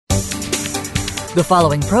The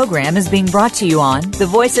following program is being brought to you on the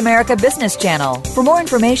Voice America Business Channel. For more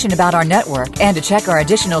information about our network and to check our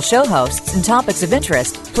additional show hosts and topics of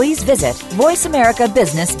interest, please visit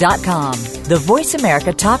voiceamericabusiness.com. The Voice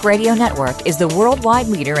America Talk Radio Network is the worldwide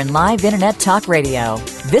leader in live Internet talk radio.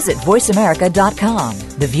 Visit voiceamerica.com.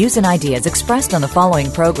 The views and ideas expressed on the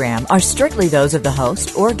following program are strictly those of the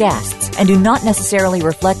host or guests and do not necessarily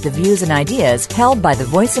reflect the views and ideas held by the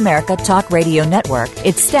Voice America Talk Radio Network,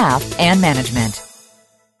 its staff, and management.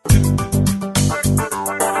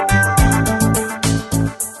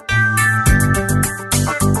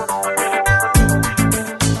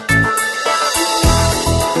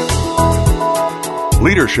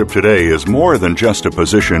 Leadership today is more than just a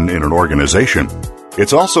position in an organization.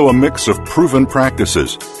 It's also a mix of proven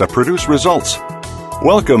practices that produce results.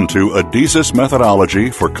 Welcome to Adizes Methodology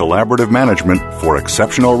for Collaborative Management for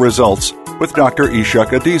Exceptional Results with Dr. Ishak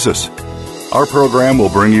Adizes. Our program will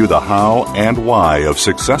bring you the how and why of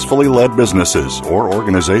successfully led businesses or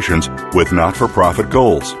organizations with not-for-profit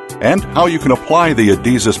goals, and how you can apply the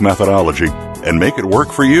Adizes methodology and make it work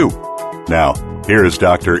for you. Now, here is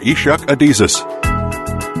Dr. Ishak Adizes.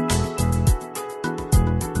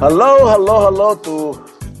 Hello to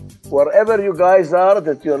wherever you guys are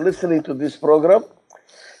that you're listening to this program.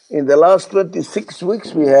 In the last 26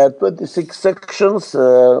 weeks, we had 26 sections,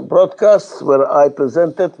 broadcasts, where I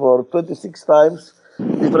presented for 26 times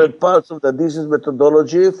different parts of the Adizes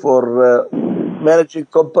methodology for managing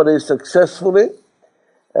companies successfully,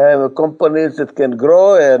 and companies that can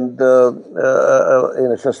grow and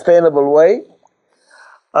in a sustainable way.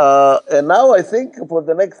 And now I think for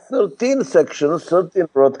the next 13 sections, 13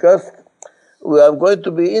 broadcasts, I'm going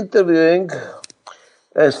to be interviewing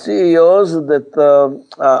CEOs that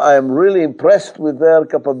I am really impressed with their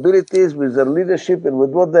capabilities, with their leadership, and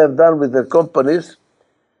with what they have done with their companies.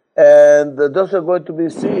 And those are going to be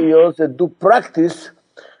CEOs that do practice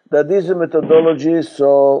the Adizes methodology.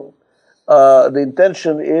 So the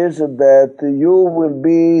intention is that you will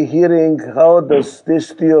be hearing how does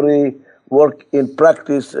this theory work in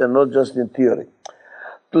practice and not just in theory.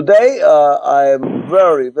 Today, I am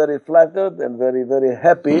very, very flattered and very, very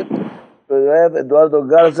happy to have Eduardo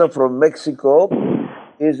Garza from Mexico.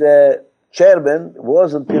 He's a chairman,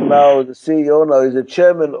 was until now the CEO, now he's a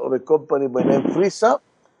chairman of a company by name Frisa.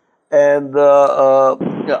 And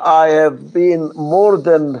I have been more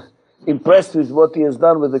than impressed with what he has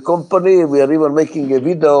done with the company. We are even making a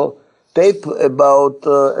video tape about,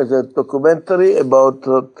 as a documentary about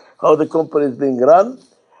how the company is being run.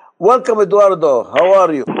 Welcome, Eduardo. How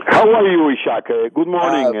are you? How are you, Ishak? Good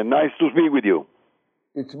morning, and nice to speak with you.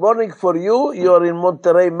 It's morning for you. You are in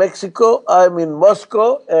Monterrey, Mexico. I'm in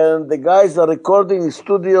Moscow, and the guys are recording in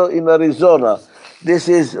studio in Arizona. This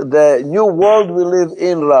is the new world we live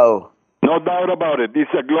in, Raul. No doubt about it.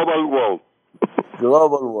 It's a global world.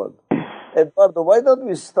 Global world. Eduardo, why don't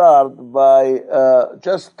we start by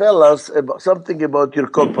just tell us about something about your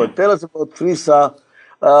company. Tell us about Frisa.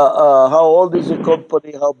 How old is the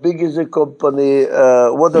company? How big is the company?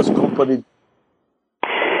 What does company do?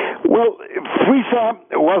 Well, Frisa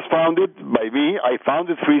was founded by me. I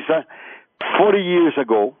founded Frisa 40 years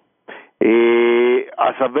ago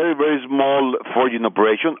as a very, very small forging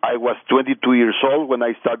operation. I was 22 years old when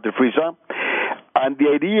I started Frisa. And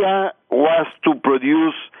the idea was to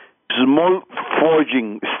produce small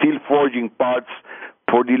forging, steel forging parts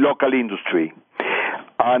for the local industry.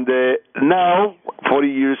 And now, 40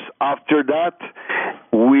 years after that,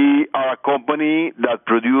 we are a company that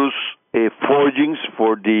produce forgings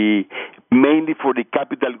mainly for the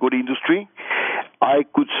capital good industry. I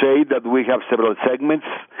could say that we have several segments.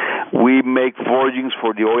 We make forgings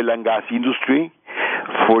for the oil and gas industry,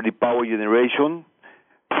 for the power generation,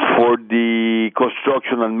 for the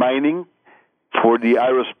construction and mining, for the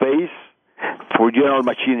aerospace, for general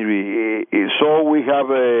machinery. So we have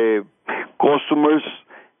customers.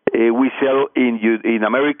 We sell in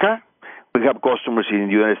America. We have customers in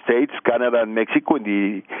the United States, Canada, and Mexico, in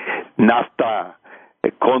the NAFTA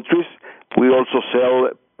countries. We also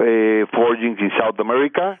sell forgings in South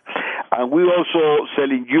America, and we also sell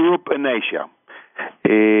in Europe and Asia.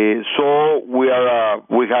 So we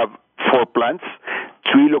have 4 plants,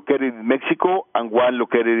 3 located in Mexico and 1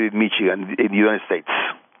 located in Michigan, in the United States.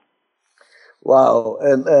 Wow.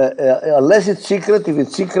 And unless it's secret, if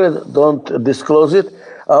it's secret, don't disclose it.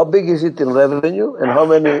 How big is it in revenue and how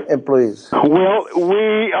many employees? Well,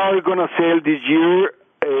 we are going to sell this year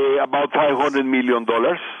about $500 million,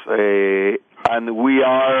 and we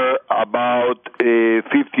are about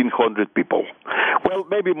 1,500 people. Well,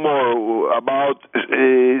 maybe more, about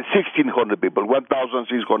 1,600 people,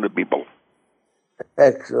 1,600 people.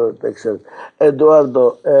 Excellent, excellent.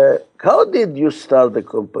 Eduardo, How did you start the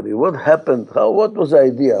company? What happened? What was the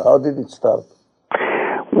idea? How did it start?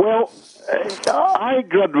 Well, I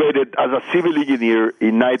graduated as a civil engineer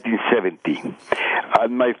in 1970.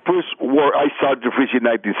 And my first work, I started Freesa in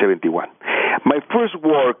 1971. My first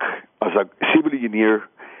work as a civil engineer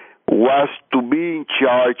was to be in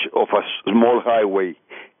charge of a small highway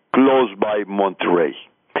close by Monterrey.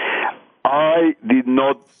 I did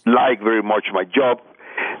not like very much my job,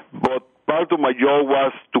 but part of my job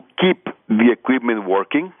was to keep the equipment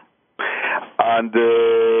working. And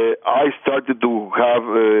I started to have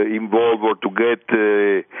involved or to get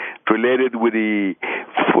related with the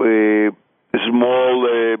small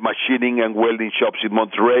machining and welding shops in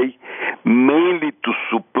Monterrey, mainly to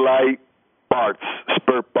supply parts,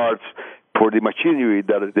 spare parts for the machinery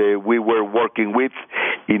that we were working with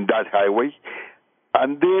in that highway.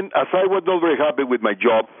 And then, as I was not very happy with my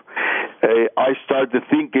job, I started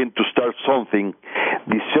thinking to start something.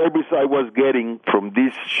 The service I was getting from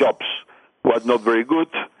these shops was not very good.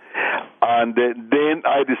 And then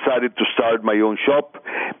I decided to start my own shop,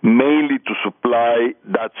 mainly to supply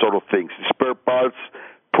that sort of things, spare parts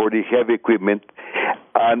for the heavy equipment.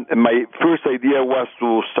 And my first idea was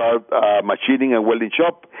to start a machining and welding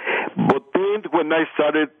shop. But then when I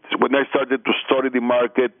started to study the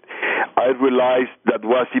market, I realized that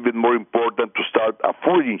was even more important to start a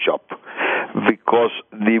forging shop, because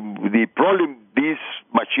the problem these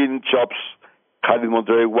machine shops had in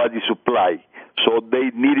Monterrey was the supply. So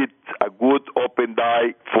they needed a good open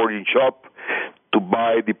die forging shop to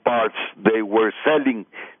buy the parts they were selling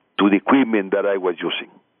to the equipment that I was using.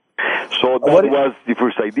 So that was the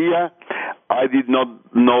first idea. I did not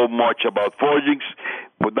know much about forgings,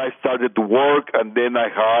 but I started to work, and then I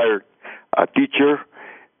hired a teacher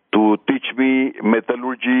to teach me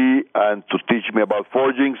metallurgy and to teach me about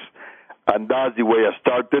forgings, and that's the way I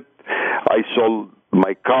started. I sold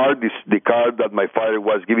my car, the car that my father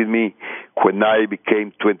was giving me when I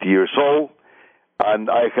became 20 years old, and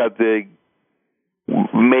I had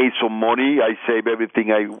made some money. I saved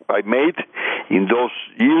everything I made in those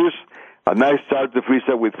years, and I started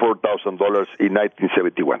Freesa with $4,000 in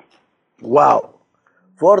 1971. Wow.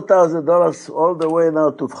 $4,000 all the way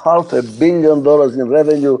now to $500 million in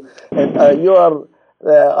revenue. And you are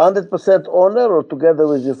 100% owner or together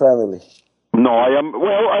with your family? No, I am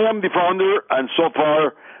the founder, and so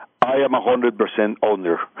far I am 100%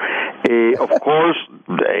 owner. Of course,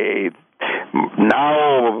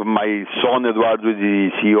 now my son Eduardo is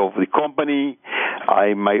the CEO of the company.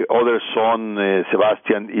 My other son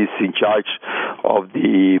Sebastian is in charge of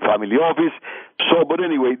the family office. So, but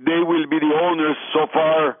anyway, they will be the owners. So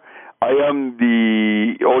far, I am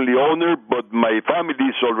the only owner, but my family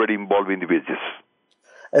is already involved in the business.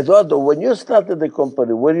 Eduardo, when you started the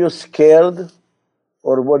company, were you scared,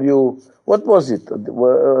 or what was it?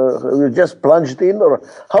 You just plunged in, or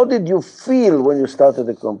how did you feel when you started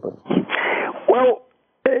the company? Well,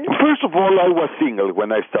 first of all, I was single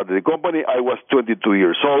when I started the company. I was 22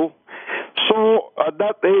 years old. So at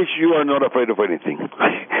that age, you are not afraid of anything.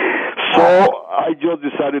 So I just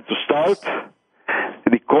decided to start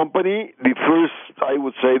the company. I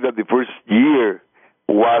would say that the first year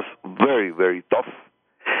was very, very tough,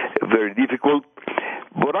 very difficult.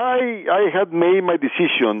 But I had made my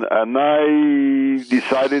decision, and I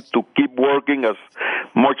decided to keep working as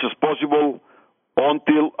much as possible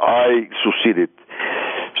until I succeeded.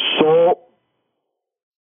 So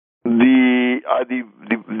the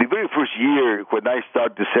very first year when I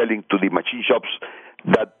started selling to the machine shops,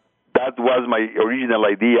 that was my original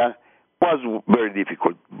idea, was very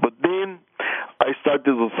difficult. But then I started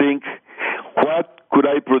to think, what could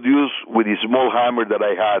I produce with the small hammer that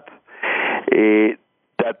I had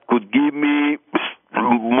that could give me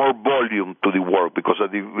more volume to the work? Because to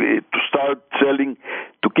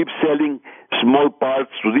keep selling small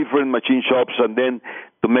parts to different machine shops and then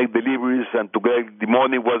to make deliveries and to get the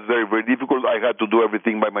money was very, very difficult. I had to do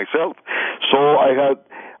everything by myself. So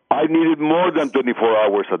I needed more than 24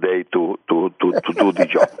 hours a day to do the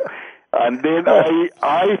job. And then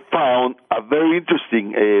I found a very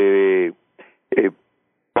interesting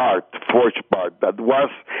forged part, that was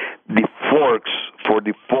the forks for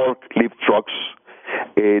the forklift trucks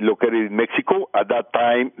located in Mexico. At that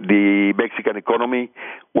time, the Mexican economy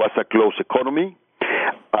was a closed economy,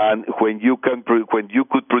 and when you could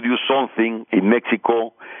produce something in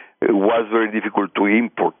Mexico, it was very difficult to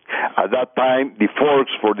import. At that time, the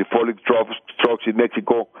forks for the forklift trucks in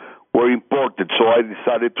Mexico were imported, so I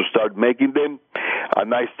decided to start making them,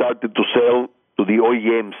 and I started to sell to the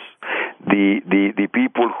OEMs, the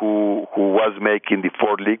people who was making the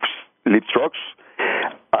forklift trucks.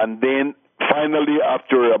 And then finally,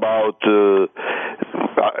 after about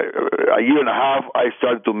a year and a half, I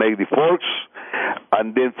started to make the forks,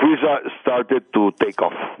 and then Frieza started to take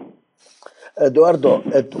off. Eduardo,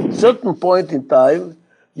 at a certain point in time,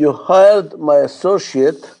 you hired my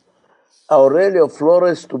associate, Aurelio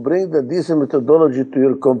Flores, to bring the Adhesive methodology to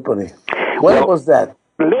your company. When was that?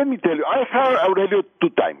 Let me tell you, I hired Aurelio 2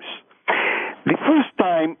 times. The first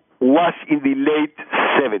time was in the late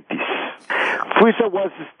 70s. Frieza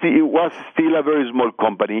was still a very small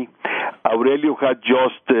company. Aurelio had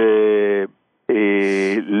just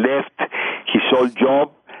left his old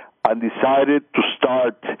job and decided to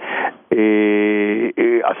start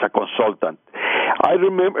as a consultant. I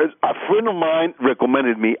remember a friend of mine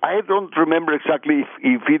recommended me. I don't remember exactly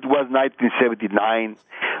if it was 1979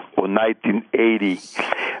 or 1980,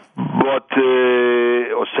 but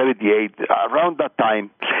or 78, around that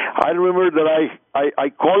time. I remember that I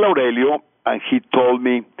called Aurelio, and he told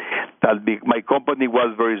me that my company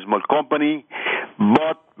was a very small company,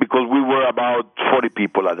 but because we were about 40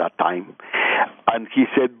 people at that time. And he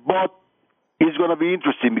said, but it's going to be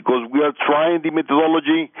interesting because we are trying the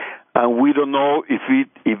methodology and we don't know if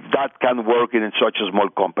that can work in such a small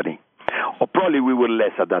company. Or probably we were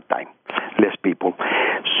less at that time, less people.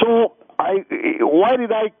 So why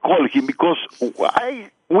did I call him? Because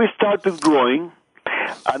we started growing,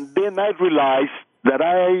 and then I realized that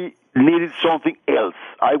I needed something else.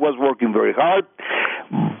 I was working very hard,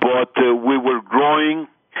 but we were growing,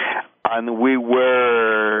 and I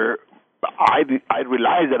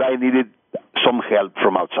realized that I needed some help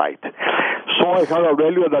from outside. So I had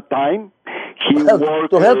Aurelio at that time. He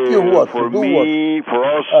worked to help you what? For me, for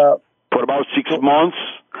us, for about 6 months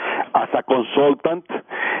as a consultant.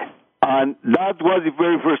 And that was the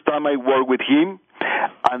very first time I worked with him.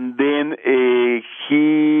 And then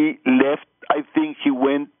he left. I think he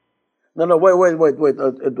went. No, wait.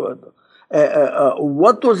 Eduardo.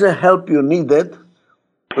 What was the help you needed?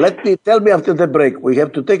 Tell me after the break. We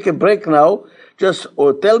have to take a break now.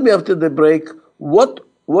 Tell me after the break, what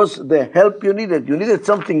was the help you needed? You needed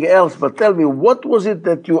something else, but tell me, what was it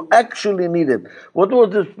that you actually needed? What was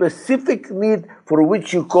the specific need for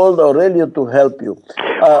which you called Aurelio to help you?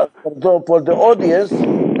 For the audience,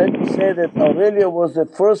 let me say that Aurelio was the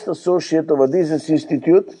first associate of Adhesive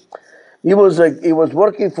Institute. He was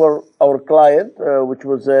working for our client, which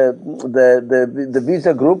was the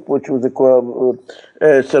Visa Group, which was the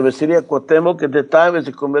Cerveceria Cuauhtemoc at the time as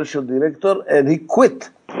a commercial director, and he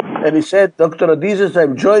quit. And he said, Dr. Adizes,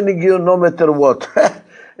 I'm joining you no matter what.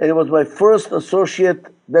 And he was my first associate.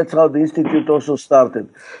 That's how the Institute also started.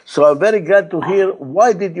 So I'm very glad to hear,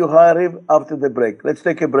 why did you hire him after the break? Let's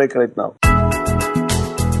take a break right now.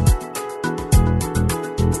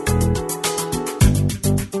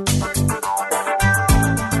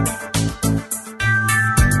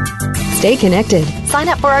 Stay connected. Sign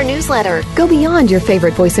up for our newsletter. Go beyond your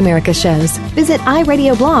favorite Voice America shows. Visit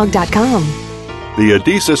iradioblog.com. The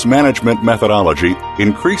Adhesive management methodology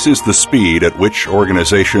increases the speed at which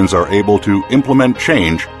organizations are able to implement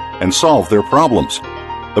change and solve their problems.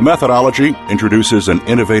 The methodology introduces an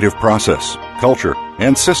innovative process, culture,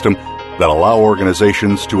 and system that allow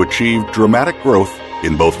organizations to achieve dramatic growth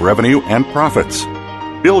in both revenue and profits.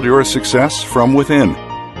 Build your success from within.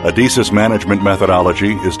 Adhesive management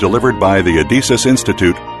methodology is delivered by the Adhesive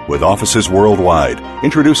Institute with offices worldwide,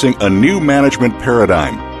 introducing a new management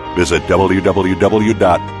paradigm. Visit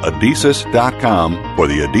www.adhesive.com for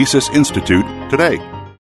the Adhesive Institute today.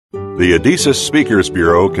 The Adhesive Speakers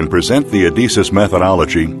Bureau can present the Adhesive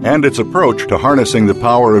methodology and its approach to harnessing the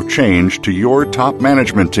power of change to your top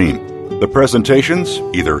management team. The presentations,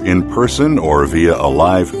 either in person or via a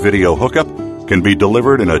live video hookup, can be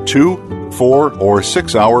delivered in a 2, 4, or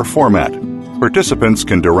 6-hour format. Participants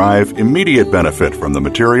can derive immediate benefit from the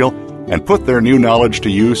material and put their new knowledge to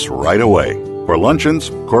use right away. For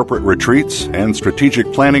luncheons, corporate retreats, and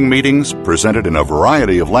strategic planning meetings presented in a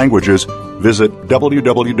variety of languages, visit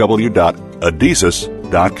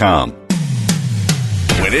www.adhesive.com.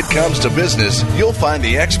 When it comes to business, you'll find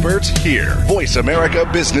the experts here. Voice America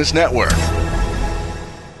Business Network.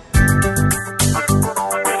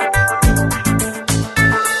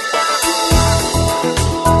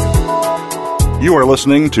 You are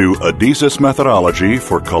listening to Adhesive Methodology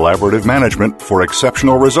for Collaborative Management for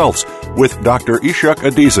Exceptional Results with Dr. Ishak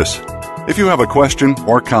Adizes. If you have a question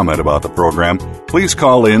or comment about the program, please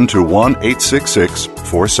call in to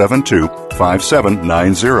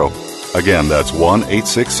 1-866-472-5790. Again, that's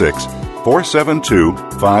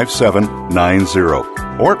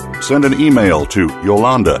 1-866-472-5790. Or send an email to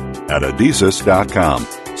Yolanda@adhesive.com,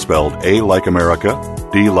 spelled A like America,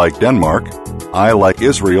 D like Denmark, I like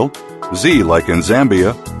Israel, Z like in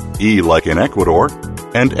Zambia, E like in Ecuador,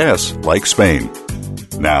 and S like Spain.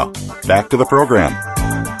 Now, back to the program.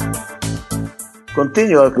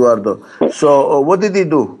 Continue, Eduardo. So, what did he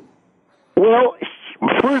do? Well,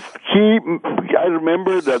 first, I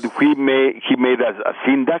remember that he made a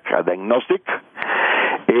SINDAC, a diagnostic.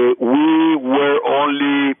 We were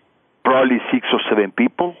only probably 6 or 7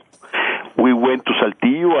 people. We went to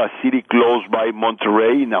Saltillo, a city close by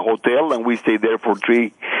Monterrey, in a hotel, and we stayed there for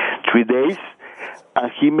three days. And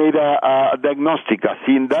he made a diagnostic, a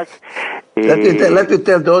SINDAC. Let me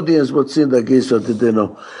tell the audience what SINDAC is, so that they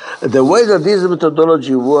know. The way that this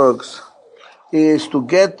methodology works is to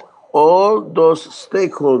get all those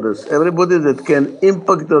stakeholders, everybody that can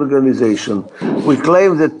impact the organization. We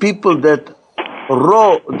claim that people that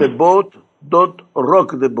row the boat don't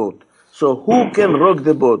rock the boat. So who can rock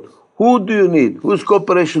the boat? Who do you need? Whose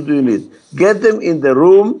cooperation do you need? Get them in the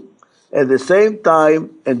room at the same time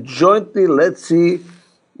and jointly let's see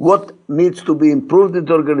what needs to be improved in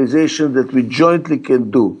the organization that we jointly can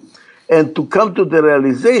do. And to come to the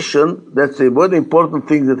realization, that's a very important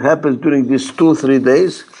thing that happens during these 2-3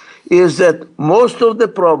 days, is that most of the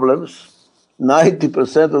problems,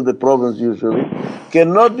 90% of the problems usually,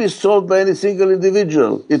 cannot be solved by any single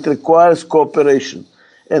individual. It requires cooperation.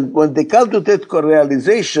 And when they come to that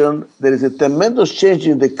realization, there is a tremendous change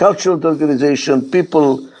in the culture of the organization.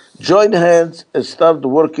 People join hands and start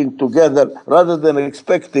working together rather than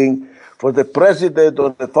expecting for the president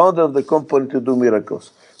or the founder of the company to do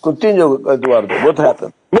miracles. Continue, Eduardo. What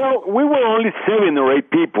happened? Well, we were only 7 or 8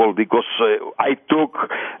 people because I took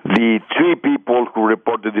the 3 people who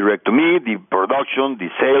reported direct to me, the production, the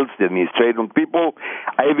sales, the administrative people.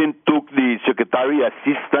 I even took the secretary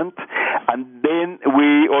assistant, and then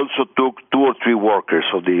we also took 2 or 3 workers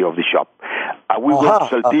of the shop. We went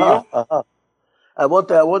to Saltillo. I want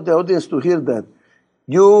the audience to hear that.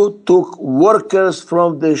 You took workers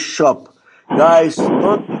from the shop. Guys,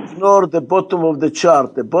 don't ignore the bottom of the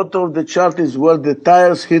chart. The bottom of the chart is where the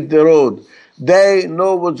tires hit the road. They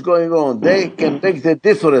know what's going on. They can make the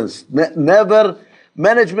difference. Never,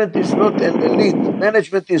 management is not an elite.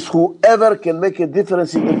 Management is whoever can make a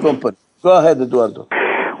difference in the company. Go ahead, Eduardo.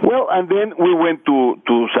 Well, and then we went to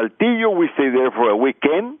Saltillo. We stayed there for a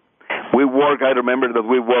weekend. I remember that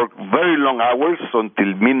we worked very long hours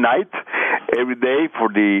until midnight every day for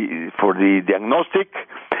the diagnostic.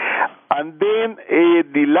 And then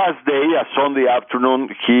the last day, a Sunday afternoon,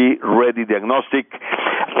 he read the diagnostic.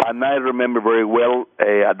 And I remember very well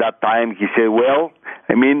at that time he said, well,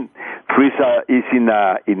 I mean, Teresa is in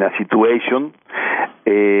a situation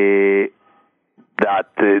that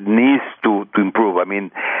needs to improve. I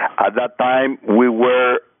mean, at that time we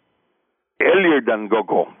were earlier than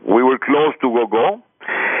GoGo. We were close to GoGo,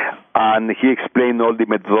 and he explained all the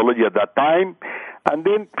methodology at that time. And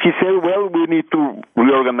then he said, well, we need to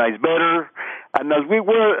reorganize better. And as we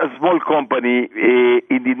were a small company,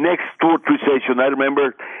 in the next 2 or 3 sessions, I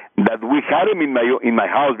remember that we had him in my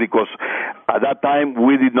house because at that time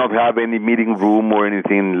we did not have any meeting room or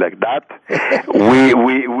anything like that.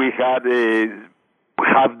 we had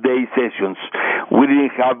half-day sessions. We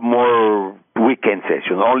didn't have more weekend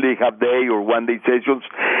sessions, only half-day or one-day sessions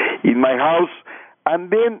in my house.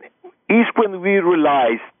 And then is when we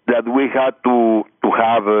realized that we had to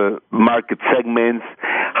have market segments,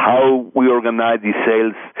 how we organize the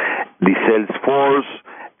sales force,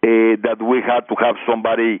 that we had to have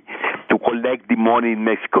somebody to collect the money in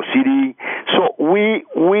Mexico City. So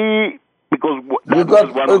because that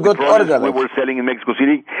was one of the products we were selling in Mexico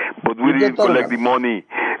City, but we didn't collect the money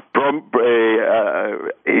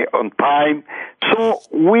on time. So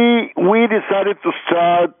we decided to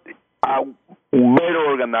start a better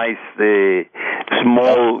organized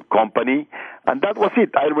small company, and that was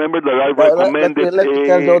it. I remember that I recommended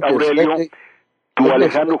Aurelio to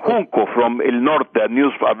Alejandro Junco from El Norte,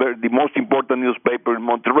 the most important newspaper in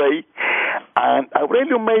Monterrey, and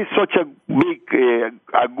Aurelio made such a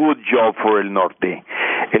good job for El Norte.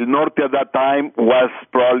 El Norte at that time was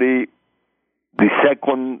probably the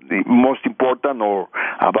second most important, or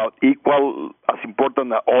about equal as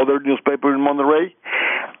important as other newspaper in Monterrey.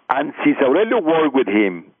 And since Aurelio worked with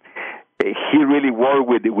him, he really worked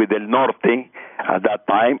with El Norte at that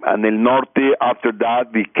time, and El Norte after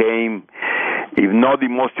that became, if not the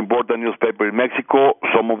most important newspaper in Mexico,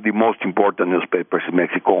 some of the most important newspapers in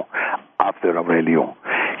Mexico after Aurelio.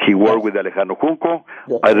 He worked with Alejandro Junco.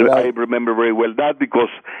 I remember very well that because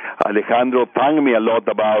Alejandro thanked me a lot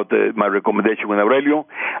about my recommendation with Aurelio,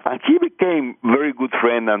 and he became very good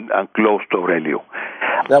friend and close to Aurelio.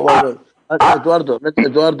 That was Eduardo,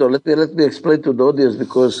 let me explain to the audience,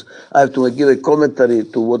 because I have to give a commentary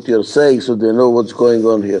to what you're saying so they know what's going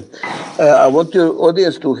on here. I want your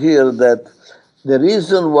audience to hear that The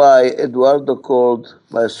reason why Eduardo called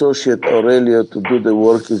my associate Aurelio to do the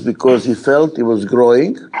work is because he felt he was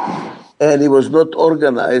growing and he was not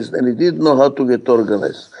organized and he didn't know how to get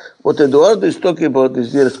organized. What Eduardo is talking about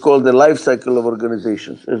is here, it's called the life cycle of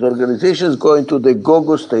organizations. As organizations go into the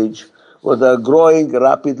go-go stage where they are growing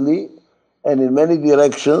rapidly and in many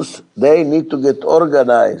directions, they need to get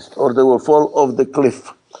organized or they will fall off the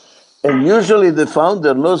cliff. And usually the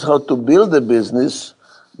founder knows how to build a business,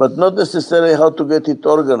 but not necessarily how to get it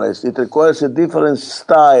organized. It requires a different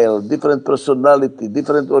style, different personality,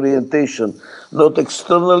 different orientation, not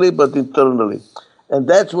externally, but internally. And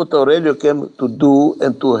that's what Aurelio came to do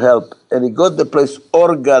and to help. And he got the place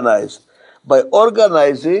organized. By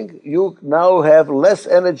organizing, you now have less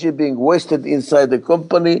energy being wasted inside the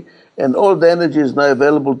company, and all the energy is now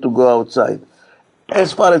available to go outside.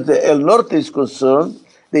 As far as the El Norte is concerned,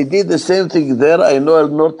 they did the same thing there. I know El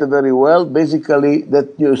Norte very well. Basically,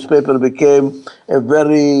 that newspaper became a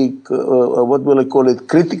very, what will I call it,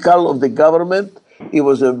 critical of the government. It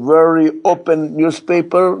was a very open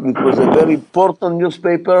newspaper. It was a very important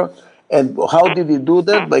newspaper. And how did he do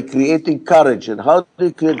that? By creating courage. And how did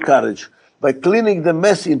he create courage? By cleaning the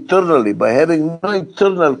mess internally, by having no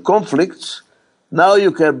internal conflicts. Now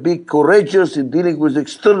you can be courageous in dealing with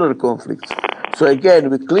external conflicts. So again,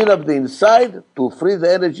 we clean up the inside to free the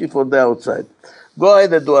energy for the outside. Go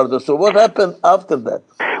ahead, Eduardo. So what happened after that?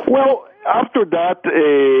 Well, after that,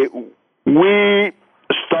 we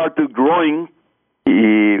started growing.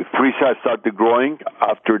 Frisa started growing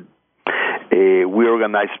after we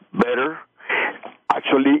organized better.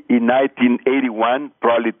 Actually, in 1981,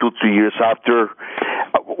 probably 2-3 years after,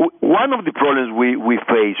 one of the problems we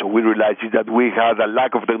faced, or we realized, is that we had a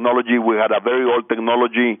lack of technology. We had a very old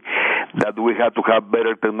technology, that we had to have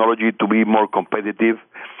better technology to be more competitive.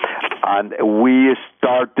 And we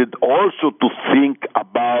started also to think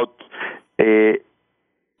about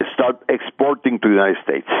start exporting to the United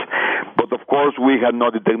States. But of course, we had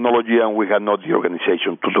not the technology and we had not the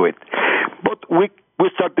organization to do it. But we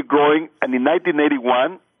started growing, and in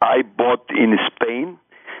 1981, I bought in Spain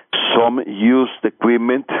some used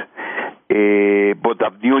equipment, but a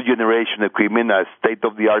new generation equipment, a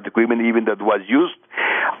state-of-the-art equipment, even that was used.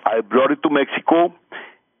 I brought it to Mexico,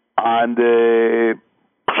 and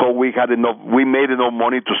so we made enough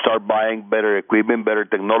money to start buying better equipment, better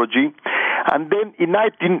technology. And then in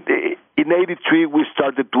 1983, we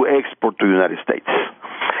started to export to the United States.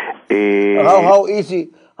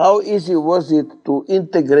 How easy was it to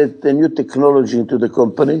integrate the new technology into the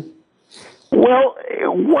company? Well, it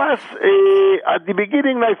was, at the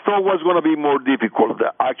beginning, I thought it was going to be more difficult.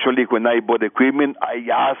 Actually, when I bought equipment, I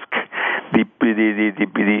asked the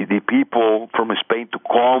people from Spain to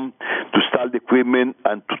come to install the equipment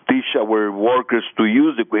and to teach our workers to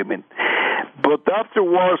use the equipment. But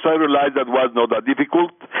afterwards, I realized that was not that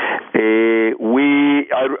difficult.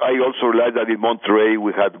 I also realized that in Monterrey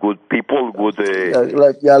we had good people, good.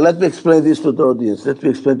 Let me explain this to the audience. Let me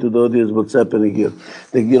explain to the audience what's happening here.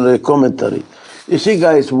 The commentary. You see,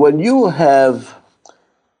 guys, when you have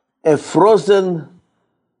a frozen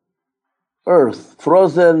earth,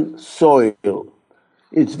 frozen soil,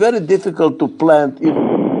 it's very difficult to plant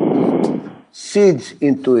even seeds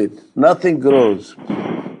into it. Nothing grows.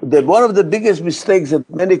 One of the biggest mistakes that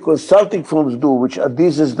many consulting firms do, which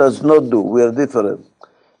Adizes does not do, we are different.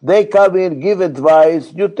 They come in, give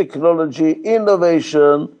advice, new technology,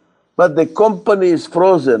 innovation, but the company is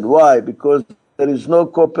frozen. Why? Because there is no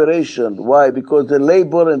cooperation. Why? Because the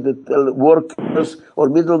labor and the workers or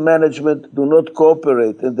middle management do not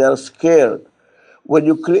cooperate and they are scared. When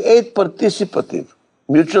you create participative,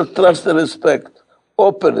 mutual trust and respect,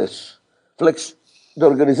 openness, the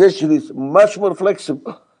organization is much more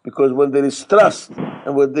flexible. Because when there is trust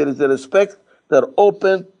and when there is a respect, they're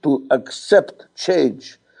open to accept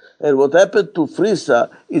change. And what happened to Frisa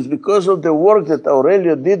is because of the work that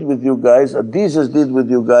Aurelio did with you guys, Adizes did with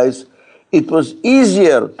you guys, it was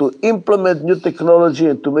easier to implement new technology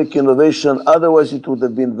and to make innovation. Otherwise, it would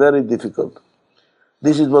have been very difficult.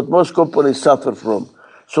 This is what most companies suffer from.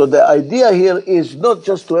 So the idea here is not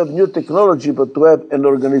just to have new technology, but to have an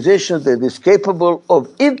organization that is capable of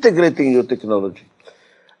integrating new technology.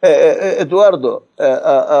 Eduardo,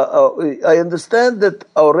 I understand that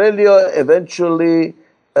Aurelio eventually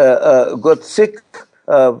got sick.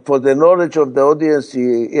 For the knowledge of the audience,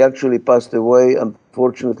 he actually passed away,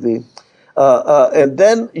 unfortunately. And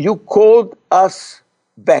then you called us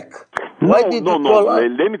back. Why did you call us?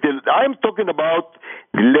 Let me tell you, I'm talking about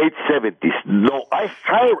the late 70s. No, I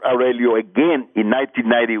hired Aurelio again in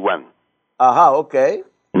 1991. Aha, okay.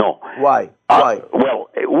 No. Why? Why? Well,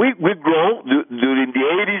 we grow. During the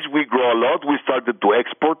 80s, we grow a lot. We started to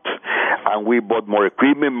export, and we bought more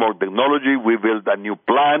equipment, more technology. We built a new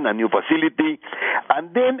plant, a new facility.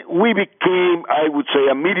 And then we became, I would say,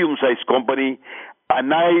 a medium-sized company,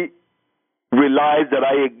 and I realized that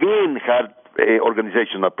I again had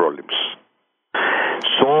organizational problems.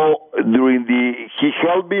 So he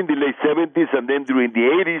helped me in the late 70s, and then during the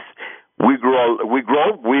 80s, we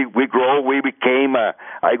became,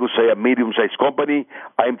 I would say, a medium-sized company.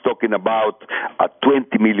 I'm talking about a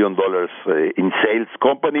 $20 million in sales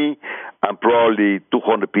company and probably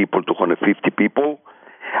 200 people, 250 people.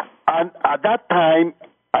 And at that time,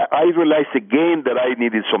 I realized again that I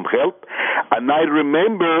needed some help. And I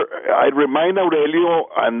remind Aurelio,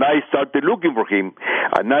 and I started looking for him.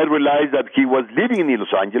 And I realized that he was living in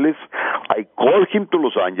Los Angeles. I called him to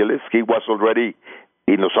Los Angeles. He was already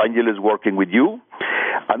in Los Angeles working with you.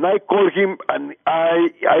 And I called him, and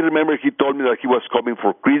I remember he told me that he was coming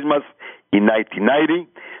for Christmas in 1990.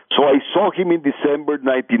 So I saw him in December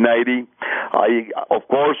 1990. Of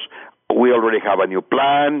course, we already have a new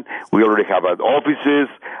plan. We already have offices,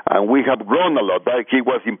 and we have grown a lot. He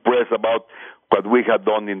was impressed about what we had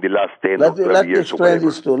done in the last 10 or 12 years.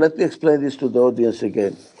 Let me explain this to the audience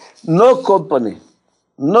again. No company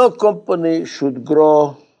should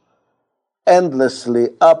grow endlessly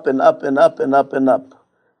up and up and up and up and up.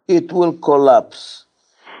 It will collapse.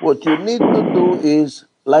 What you need to do is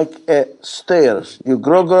like stairs. You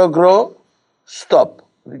grow, stop.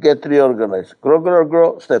 You get reorganized.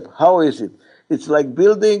 Grow, stop. How is it? It's like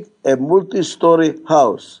building a multi-story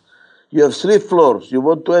house. You have 3 floors. You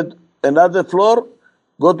want to add another floor?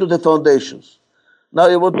 Go to the foundations. Now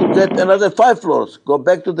you want to get another 5 floors. Go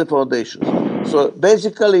back to the foundations. So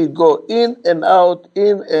basically, go in and out,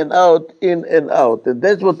 in and out, in and out. And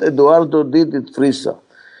that's what Eduardo did at Frisa.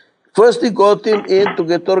 First, he got him in to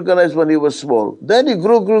get organized when he was small. Then he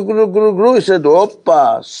grew. He said,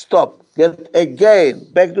 Oppa, stop. Get again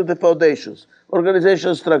back to the foundations.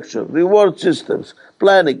 Organization structure, reward systems,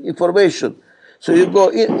 planning, information. So you go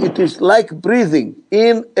in. It is like breathing,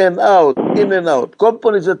 in and out, in and out.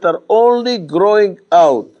 Companies that are only growing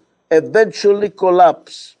out eventually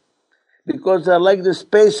collapse, because they're like the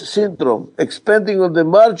space syndrome, expanding on the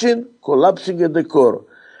margin, collapsing at the core.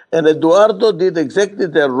 And Eduardo did exactly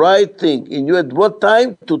the right thing. He knew at what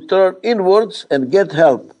time to turn inwards and get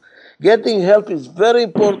help. Getting help is very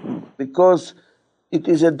important because it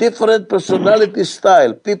is a different personality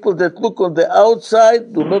style. People that look on the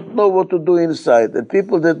outside do not know what to do inside. And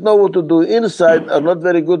people that know what to do inside are not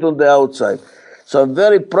very good on the outside. So I'm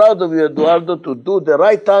very proud of you, Eduardo, to do the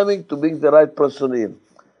right timing, to bring the right person in.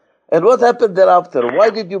 And what happened thereafter? Why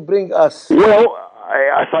did you bring us? Well,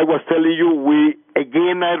 as I was telling you,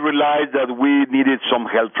 I realized that we needed some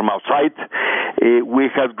help from outside. We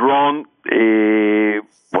had grown,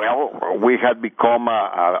 we had become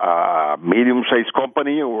a medium-sized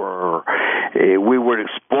company, or we were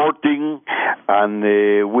exporting, and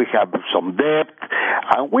we had some debt,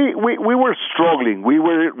 and we were struggling. We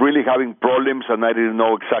were really having problems, and I didn't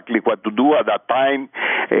know exactly what to do at that time.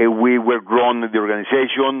 We were growing the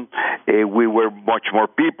organization. We were much more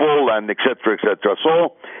people, and et cetera, et cetera.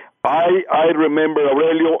 So I remember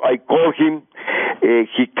Aurelio, I called him.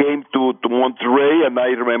 He came to Monterrey, and I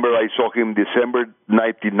remember I saw him December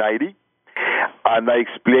 1990. And I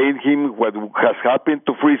explained him what has happened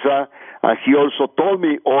to Frisa, and he also told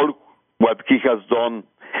me all what he had done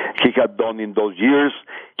in those years.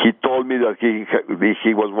 He told me that he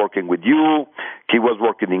was working with you, he was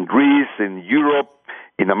working in Greece, in Europe,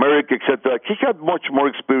 in America, etc. He had much more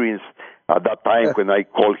experience at that time when I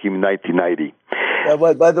called him in 1990. Yeah,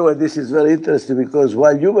 but by the way, this is very interesting because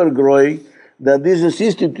while you were growing, the Business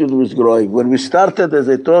Institute was growing. When we started, as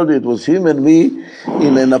I told you, it was him and me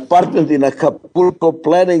in an apartment in Acapulco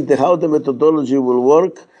planning how the methodology will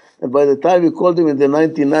work. And by the time we called him in the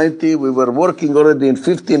 1990, we were working already in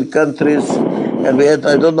 15 countries, and we had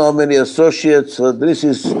I don't know how many associates. So this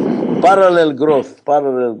is parallel growth.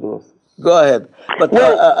 Go ahead. But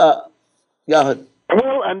yeah.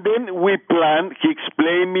 Well, and then we planned. He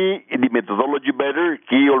explained me the methodology better.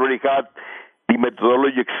 He already had the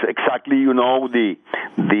methodology exactly, the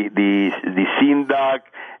SINDAC,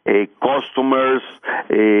 customers,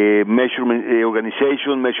 measurement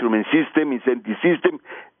organization, measurement system, incentive system,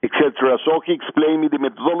 etc. So he explained me the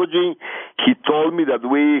methodology. He told me that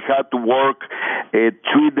we had to work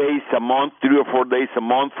 3 days a month, 3 or 4 days a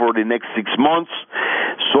month for the next 6 months.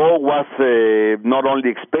 So it was not only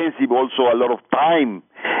expensive, also a lot of time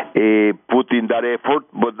put in that effort.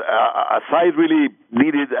 But as I really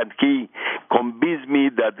did it, and he convinced me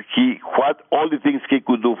that what all the things he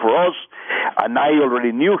could do for us, and I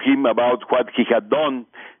already knew him about what he had done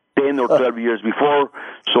 10 or 12 years before,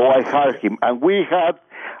 so I hired him. And we had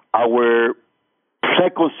our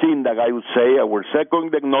second SINDAG, I would say, our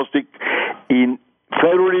second diagnostic in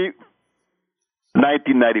February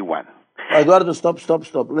 1991. Eduardo, stop.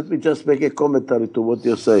 Let me just make a commentary to what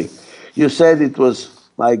you're saying. You said it was,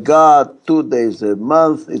 my God, 2 days a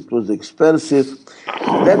month, it was expensive.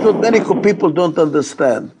 That's what many people don't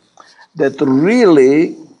understand. That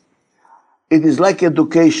really, it is like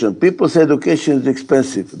education. People say education is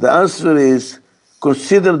expensive. The answer is,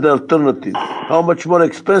 consider the alternative. How much more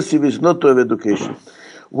expensive is not to have education?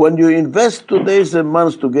 When you invest 2 days a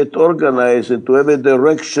month to get organized and to have a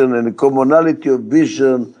direction and a commonality of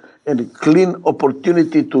vision and a clean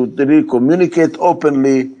opportunity to really communicate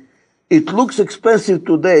openly, it looks expensive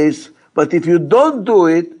 2 days, but if you don't do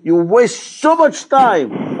it, you waste so much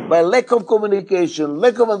time by lack of communication,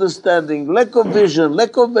 lack of understanding, lack of vision,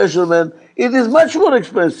 lack of measurement. It is much more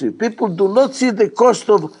expensive. People do not see the cost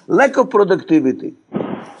of lack of productivity.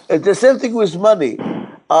 It's the same thing with money.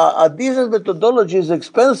 This methodology is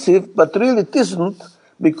expensive, but really it isn't,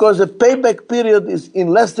 because the payback period is in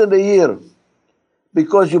less than a year.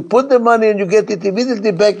 Because you put the money and you get it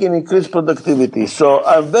immediately back in increased productivity. So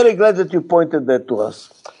I'm very glad that you pointed that to us.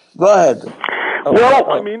 Go ahead. Well,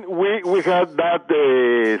 I mean, we had that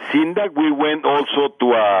SINDAG. We went also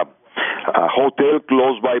to a hotel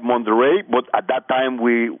close by Monterrey, but at that time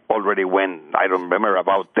we already went, I don't remember,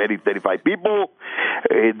 about 30, 35 people.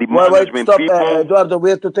 The management stop, people. Eduardo,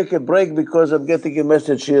 we have to take a break because I'm getting a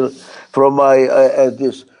message here from my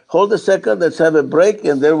this. Hold a second, let's have a break,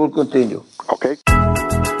 and then we'll continue. Okay.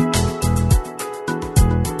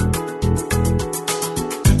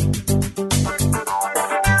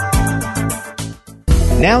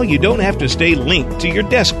 Now you don't have to stay linked to your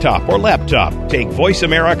desktop or laptop. Take Voice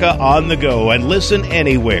America on the go and listen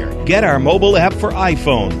anywhere. Get our mobile app for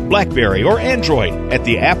iPhone, BlackBerry, or Android at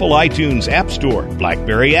the Apple iTunes App Store,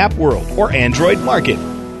 BlackBerry App World, or Android Market.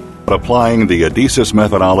 Applying the Adizes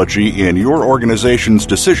methodology in your organization's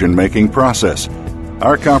decision-making process.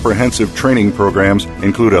 Our comprehensive training programs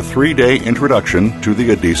include a 3-day introduction to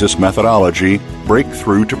the Adizes methodology,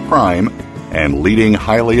 Breakthrough to Prime, and Leading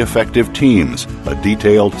Highly Effective Teams, a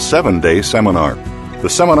detailed 7-day seminar. The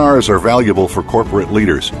seminars are valuable for corporate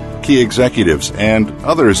leaders, key executives, and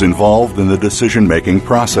others involved in the decision-making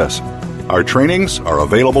process. Our trainings are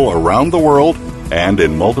available around the world and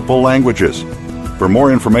in multiple languages. For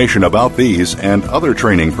more information about these and other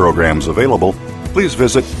training programs available, please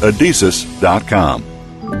visit Adizes.com.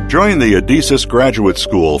 Join the Adizes Graduate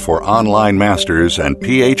School for online masters and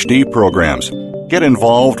PhD programs. Get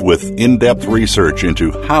involved with in-depth research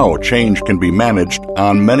into how change can be managed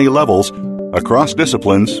on many levels across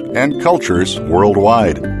disciplines and cultures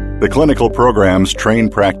worldwide. The clinical programs train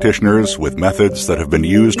practitioners with methods that have been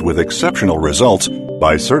used with exceptional results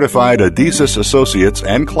by certified Adizes associates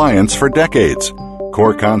and clients for decades.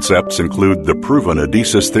 Core concepts include the proven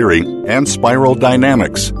Adizes theory and spiral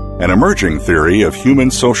dynamics, an emerging theory of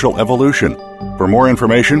human social evolution. For more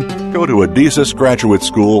information, go to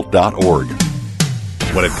adizesgraduateschool.org.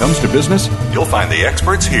 When it comes to business, you'll find the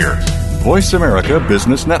experts here. Voice America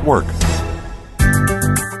Business Network.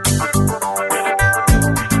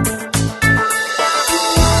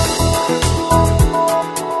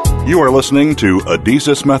 You are listening to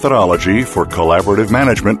Adizes Methodology for Collaborative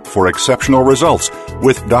Management for Exceptional Results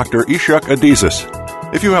with Dr. Ishak Adizes.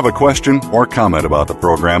 If you have a question or comment about the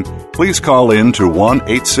program, please call in to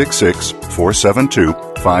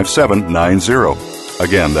 1-866-472-5790.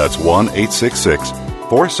 Again, that's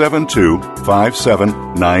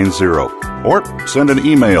 1-866-472-5790. Or send an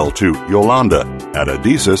email to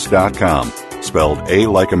Yolanda@Adizes.com, spelled A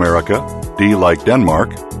like America, D like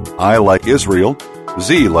Denmark, I like Israel,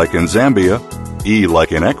 Z like in Zambia, E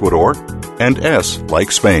like in Ecuador, and S like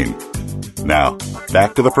Spain. Now,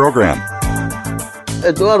 back to the program.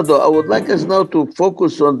 Eduardo, I would like us now to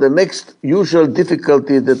focus on the next usual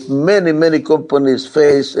difficulty that many companies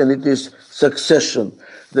face, and it is succession.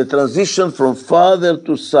 The transition from father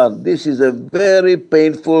to son. This is a very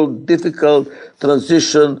painful, difficult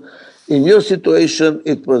transition. In your situation,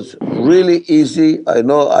 it was really easy. I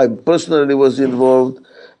know I personally was involved.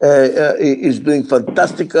 Is doing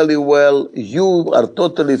fantastically well. You are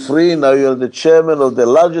totally free. Now you are the chairman of the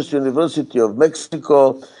largest university of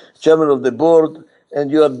Mexico, chairman of the board, and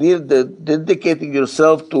you are dedicating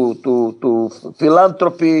yourself to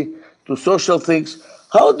philanthropy, to social things.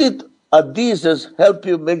 How did Adizes help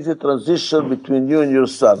you make the transition between you and your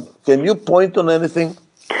son? Can you point on anything?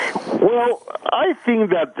 Well, I think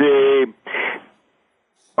that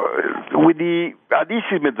with the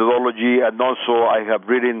adhesive methodology, and also I have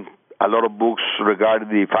written a lot of books regarding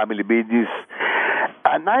the family business,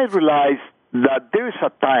 and I realized that there is a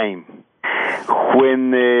time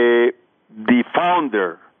when the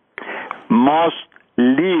founder must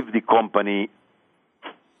leave the company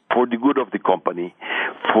for the good of the company,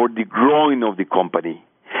 for the growing of the company,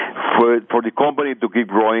 for the company to keep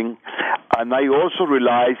growing. And I also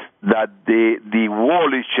realized that the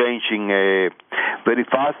world is changing very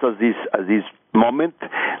fast at this moment.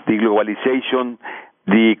 The globalization,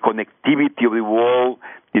 the connectivity of the world,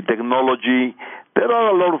 the technology. There are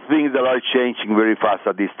a lot of things that are changing very fast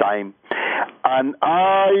at this time. And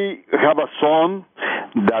I have a son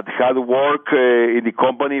that had worked in the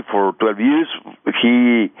company for 12 years.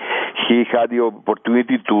 He had the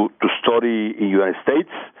opportunity to study in the United States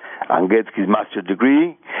and get his master's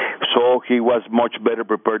degree. So he was much better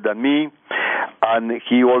prepared than me. And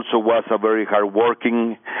he also was a very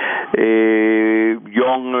hardworking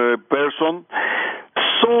young person.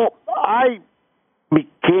 So I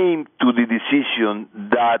became to the decision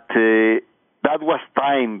that that was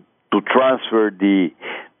time to transfer the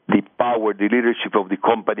power, the leadership of the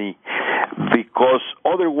company, because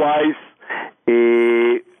otherwise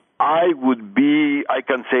I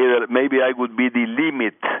can say that maybe I would be the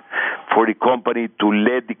limit for the company to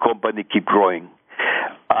let the company keep growing.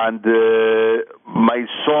 And my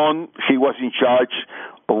son, he was in charge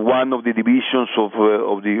of one of the divisions of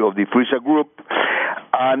the Friesa Group,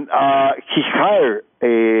 and he hired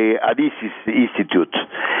Adhesive Institute.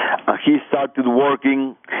 He started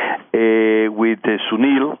working with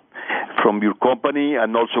Sunil from your company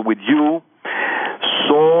and also with you.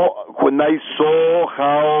 So when I saw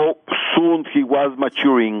how soon he was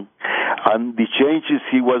maturing and the changes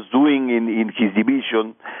he was doing in his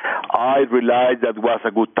division, I realized that was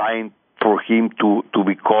a good time for him to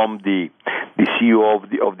become the CEO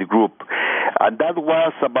of the group. And that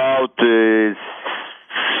was about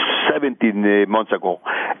 17 months ago,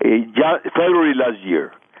 February last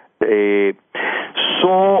year.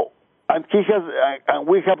 So, and he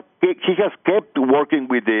has kept working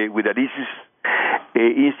with Adhesive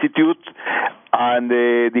Institute, and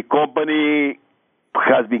the company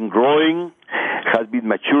has been growing, has been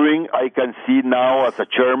maturing. I can see now as a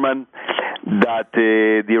chairman that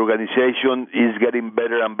the organization is getting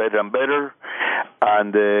better and better and better,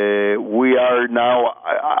 and we are now,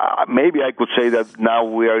 maybe I could say that now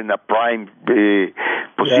we are in a prime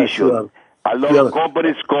position. Yeah, sure. A lot of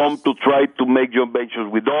companies come to try to make joint ventures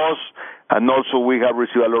with us, and also we have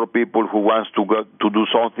received a lot of people who wants to go to do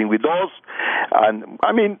something with us. And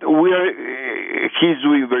I mean, he's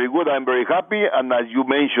doing very good. I'm very happy. And as you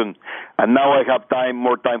mentioned, and now I have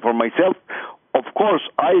more time for myself. Of course,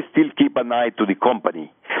 I still keep an eye to the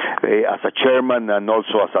company as a chairman and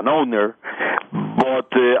also as an owner.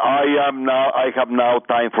 But I have now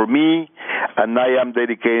time for me, and I am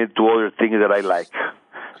dedicated to other things that I like.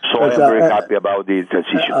 So I am very happy about this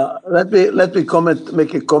decision. Let me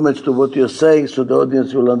make a comment to what you're saying so the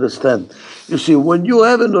audience will understand. You see, when you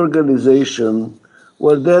have an organization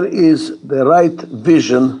where there is the right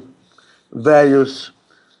vision, values,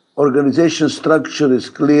 organization structure is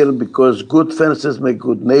clear because good fences make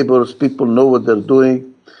good neighbors, people know what they're doing.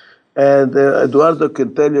 And Eduardo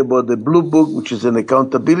can tell you about the Blue Book, which is an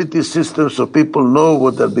accountability system, so people know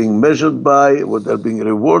what they're being measured by, what they're being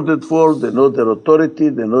rewarded for, they know their authority,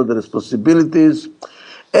 they know their responsibilities.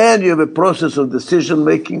 And you have a process of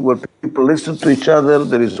decision-making where people listen to each other,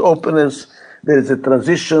 there is openness, there is a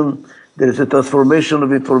transition, there is a transformation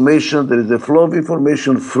of information, there is a flow of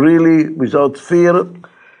information freely, without fear.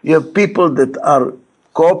 You have people that are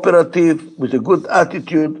cooperative, with a good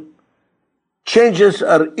attitude. Changes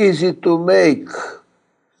are easy to make.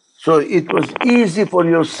 So it was easy for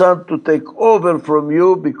your son to take over from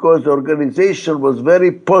you because the organization was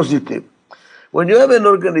very positive. When you have an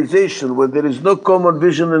organization where there is no common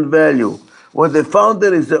vision and value, when the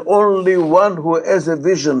founder is the only one who has a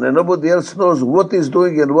vision and nobody else knows what he's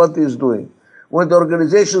doing and what he's doing, when the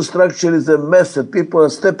organization structure is a mess and people are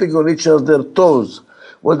stepping on each other's toes,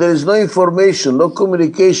 when there is no information, no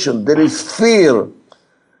communication, there is fear,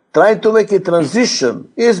 trying to make a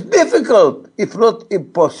transition is difficult, if not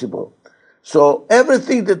impossible. So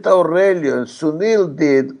everything that Aurelio and Sunil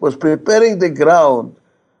did was preparing the ground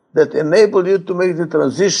that enabled you to make the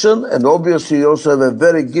transition, and obviously you also have a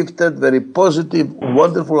very gifted, very positive,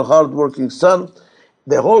 wonderful, hard-working son.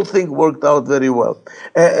 The whole thing worked out very well.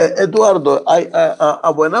 Eduardo,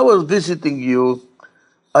 when I was visiting you,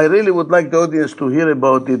 I really would like the audience to hear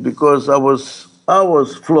about it because I was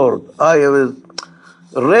floored.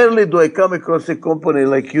 rarely do I come across a company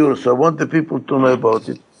like yours, so I want the people to know about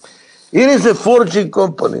it. It is a forging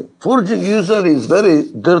company. Forging usually is very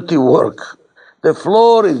dirty work. The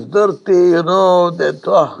floor is dirty,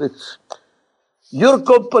 it's... Your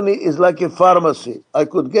company is like a pharmacy. I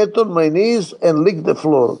could get on my knees and lick the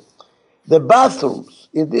floor. The bathrooms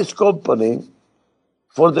in this company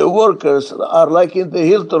for the workers are like in the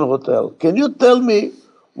Hilton Hotel. Can you tell me,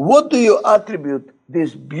 what do you attribute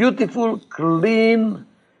this beautiful, clean,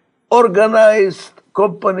 organized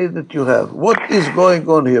company that you have? What is going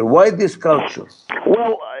on here? Why this culture?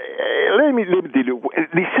 Well, let me tell you.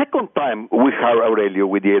 The second time we had Aurelio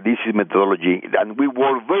with the Odysseus methodology, and we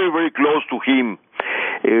were very, very close to him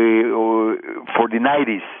for the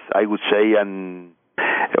 90s, I would say, and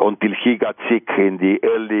until he got sick in the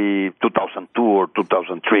early 2002 or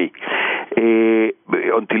 2003,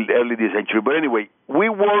 until early this century. But anyway, we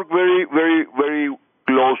worked very, very, very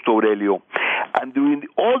close to Aurelio, and during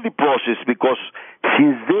all the process, because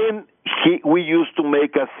since then we used to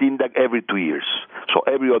make a SINDAG every 2 years, so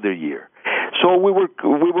every other year. So we were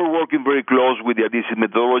working very close with the Odysseus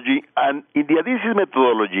methodology, and in the Odysseus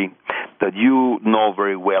methodology that you know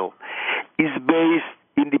very well is based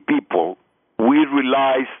in the people. We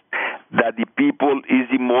realized that the people is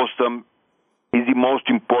the most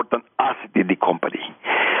important asset in the company.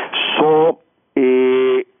 So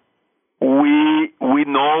we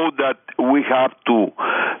know that we have to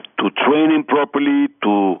train him properly,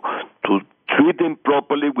 to treat him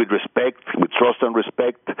properly with respect, with trust and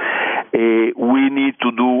respect. We need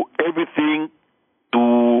to do everything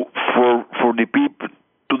for the people,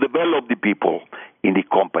 to develop the people in the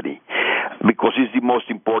company, because it's the most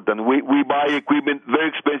important. We buy equipment, very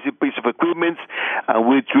expensive piece of equipment, and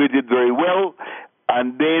we treat it very well.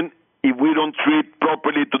 And then if we don't treat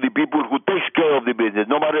properly to the people who takes care of the business,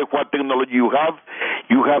 no matter what technology you have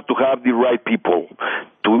to have the right people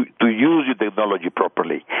to use the technology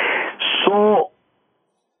properly. So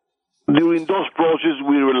during those processes,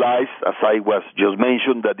 we realized, as I was just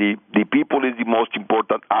mentioned, that the people is the most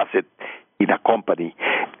important asset in a company.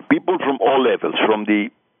 People from all levels, from the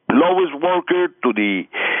lowest worker to the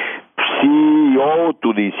CEO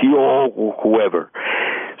to the COO, whoever.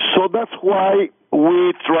 So that's why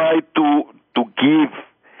we try to give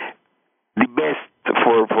the best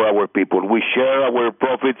for our people. We share our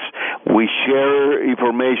profits, we share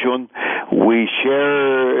information, we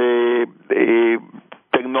share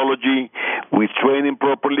technology, we train him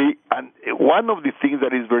properly, and one of the things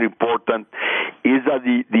that is very important is that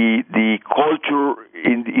the culture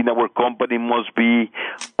in our company must be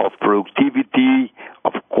of productivity,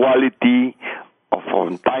 of quality, of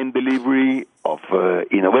on-time delivery, of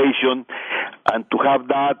innovation, and to have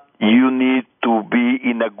that, you need to be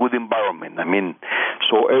in a good environment. I mean,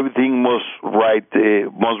 so everything must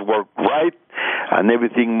work right, and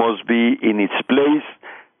everything must be in its place,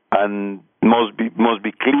 and must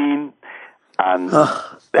be clean, and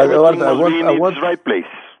everything must be in its right place.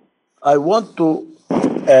 I want to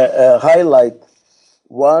highlight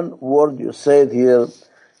one word you said here,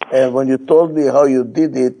 and when you told me how you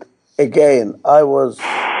did it, again, I was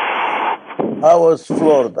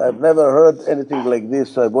floored. I've never heard anything like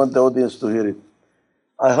this, so I want the audience to hear it.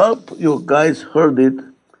 I hope you guys heard it.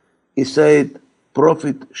 He said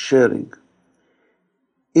profit sharing.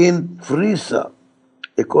 In FRISA,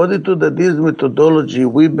 according to this methodology,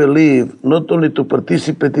 we believe not only to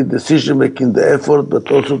participate in decision-making, the effort,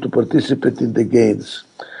 but also to participate in the gains.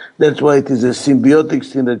 That's why it is a symbiotic,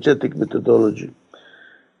 synergetic methodology.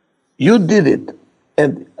 You did it.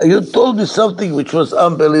 And you told me something which was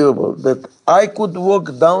unbelievable, that I could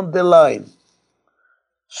walk down the line,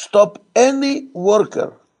 stop any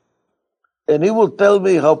worker, and he will tell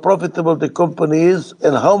me how profitable the company is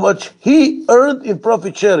and how much he earned in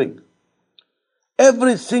profit sharing.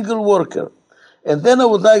 Every single worker. And then I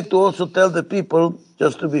would like to also tell the people,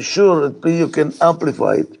 just to be sure that you can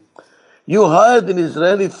amplify it. You hired an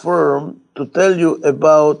Israeli firm to tell you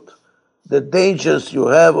about the dangers you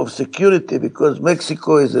have of security, because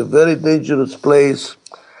Mexico is a very dangerous place.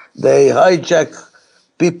 They hijack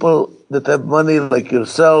people that have money like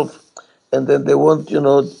yourself, and then they want,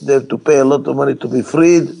 they have to pay a lot of money to be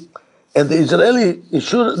freed. And the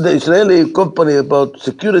Israeli company about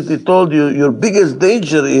security told you your biggest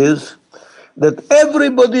danger is that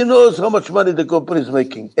everybody knows how much money the company is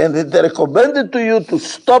making, and they recommended to you to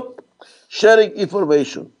stop sharing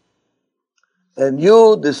information. And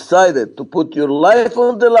you decided to put your life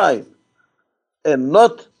on the line and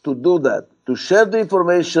not to do that, to share the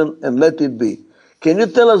information and let it be. Can you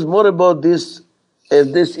tell us more about this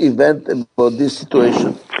event, about this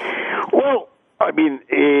situation? Well, I mean,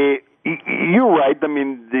 you're right. I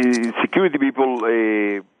mean, the security people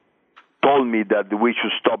told me that we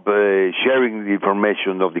should stop sharing the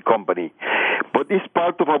information of the company. But it's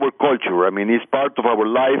part of our culture. I mean, it's part of our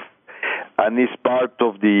life, and it's part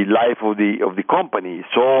of the life of the company.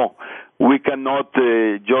 So we cannot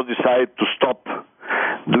just decide to stop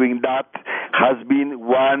doing that. Has been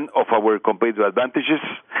one of our competitive advantages.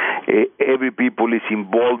 Every people is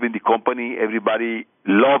involved in the company. Everybody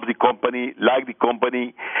loves the company, like the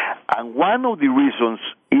company. And one of the reasons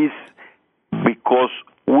is because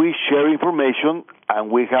we share information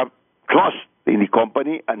and we have trust in the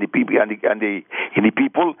company and the people and the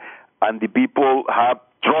people, and the people have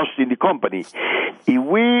trust in the company. If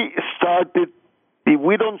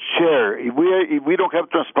we don't share, if we don't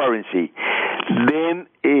have transparency, then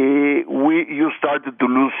you started to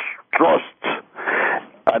lose trust.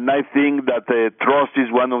 And I think that trust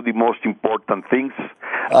is one of the most important things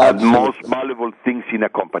and most valuable things in a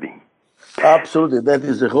company. Absolutely. That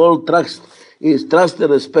is the whole trust. Trust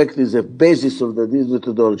and respect is the basis of this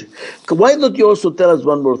methodology. Why don't you also tell us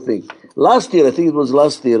one more thing? Last year, I think it was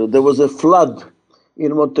last year, there was a flood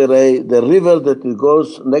in Monterrey. The river that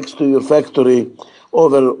goes next to your factory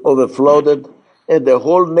overflowed, and the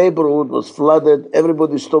whole neighborhood was flooded.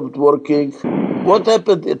 Everybody stopped working. What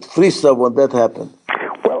happened at Frisa when that happened?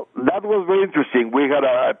 Well, that was very interesting. We had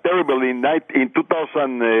a terrible in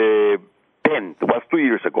 2010. It was 2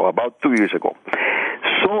 years ago, about 2 years ago.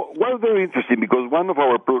 So it was very interesting because one of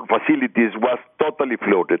our facilities was totally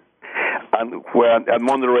flooded. And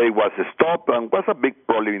Monterrey was stopped, and was a big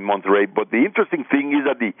problem in Monterrey. But the interesting thing is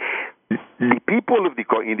that the people in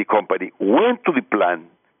the company went to the plant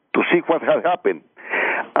to see what had happened.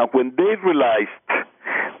 And when they realized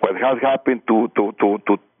what had happened to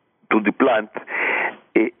the plant,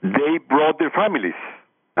 they brought their families.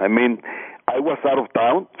 I mean, I was out of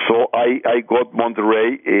town, so I got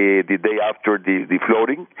Monterrey the day after the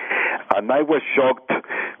flooding, and I was shocked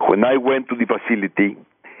when I went to the facility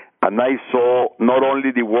and I saw not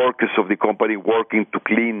only the workers of the company working to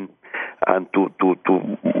clean and to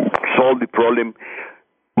solve the problem.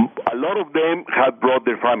 A lot of them had brought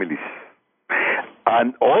their families,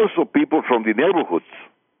 and also people from the neighborhoods,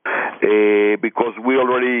 because we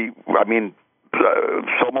already,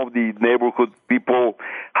 some of the neighborhood people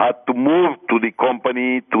had to move to the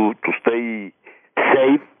company to stay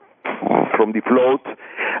safe from the flood,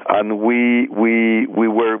 and we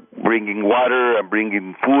were bringing water and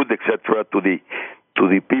bringing food, etc., to the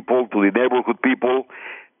people, to the neighborhood people.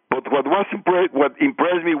 But what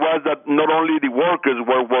impressed me was that not only the workers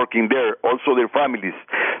were working there, also their families.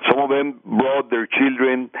 Some of them brought their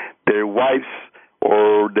children, their wives,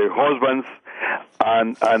 or their husbands,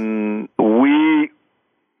 and we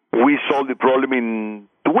solved the problem in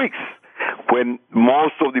 2 weeks, when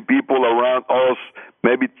most of the people around us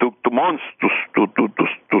maybe took 2 months to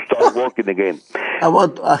start working again. I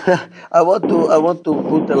want to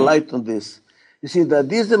put a light on this. You see, that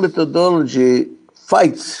this methodology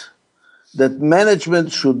fights that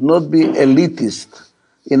management should not be elitist.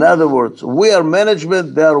 In other words, we are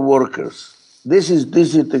management, they are workers. This is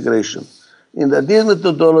disintegration. In this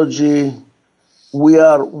methodology, we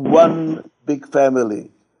are one big family.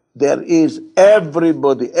 There is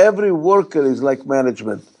everybody, every worker is like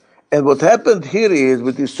management. And what happened here is,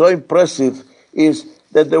 what is so impressive, is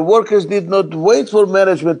that the workers did not wait for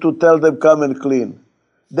management to tell them come and clean.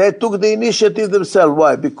 They took the initiative themselves.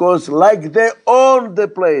 Why? Because like they own the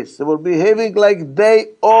place. They were behaving like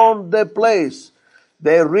they own the place.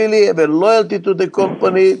 They really have a loyalty to the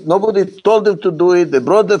company. Nobody told them to do it. They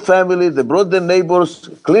brought the family, they brought the neighbors,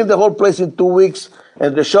 cleaned the whole place in 2 weeks,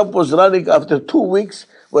 and the shop was running after 2 weeks,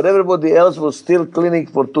 when everybody else was still cleaning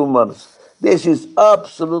for 2 months. This is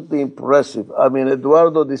absolutely impressive.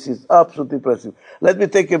 Eduardo, this is absolutely impressive. Let me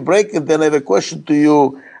take a break, and then I have a question to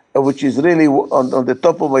you, which is really on the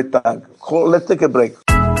top of my tongue. Let's take a break.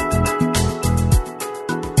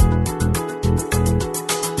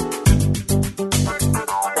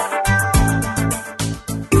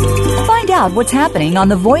 Find out what's happening on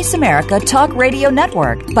the Voice America Talk Radio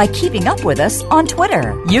Network by keeping up with us on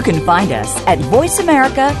Twitter. You can find us at Voice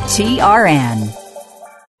America TRN.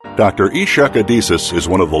 Dr. Ishak Adizes is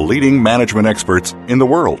one of the leading management experts in the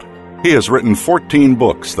world. He has written 14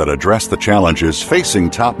 books that address the challenges facing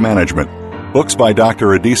top management. Books by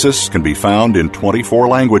Dr. Adizes can be found in 24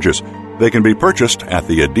 languages. They can be purchased at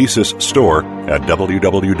the Adizes store at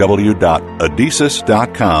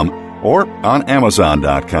www.adizes.com or on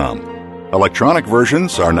Amazon.com. Electronic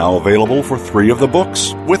versions are now available for 3 of the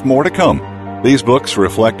books, with more to come. These books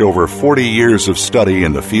reflect over 40 years of study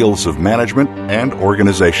in the fields of management and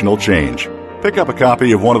organizational change. Pick up a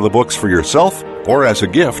copy of one of the books for yourself or as a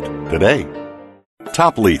gift today.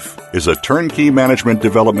 Top Leaf is a turnkey management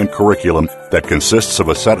development curriculum that consists of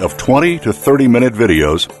a set of 20 to 30-minute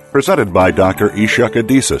videos presented by Dr. Ishak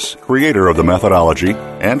Adizes, creator of the methodology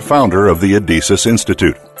and founder of the Adizes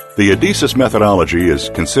Institute. The Adizes methodology is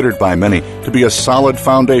considered by many to be a solid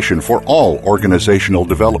foundation for all organizational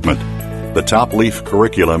development. The Top Leaf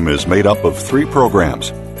curriculum is made up of 3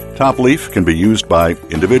 programs. Top Leaf can be used by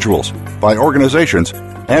individuals, by organizations,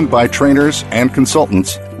 and by trainers and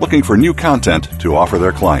consultants looking for new content to offer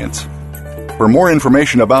their clients. For more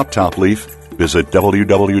information about Top Leaf, visit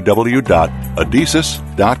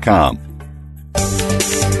www.adizes.com.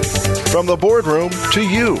 From the boardroom to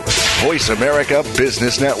you, Voice America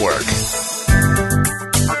Business Network.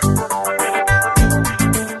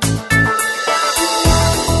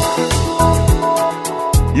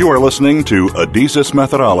 You are listening to Adizes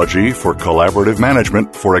Methodology for Collaborative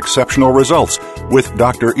Management for Exceptional Results with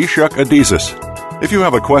Dr. Ishak Adizes. If you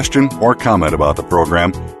have a question or comment about the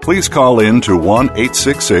program, please call in to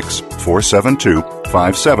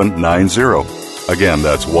 1-866-472-5790. Again,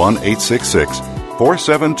 that's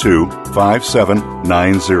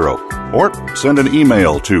 1-866-472-5790. Or send an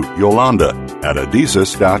email to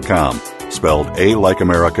Yolanda@adizes.com, spelled A like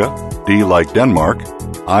America, D like Denmark,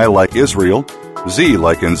 I like Israel, Z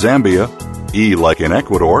like in Zambia, E like in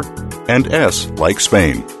Ecuador, and S like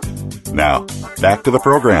Spain. Now, back to the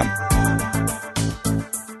program.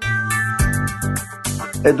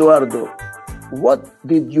 Eduardo, what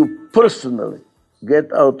did you personally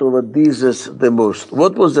get out of Adizes the most?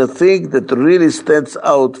 What was the thing that really stands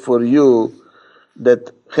out for you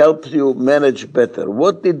that helps you manage better?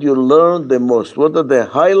 What did you learn the most? What are the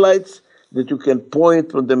highlights that you can point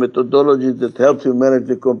from the methodology that helps you manage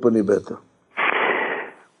the company better?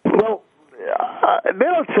 There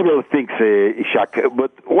are several things, Ishak,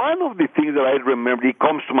 but one of the things that I remember, it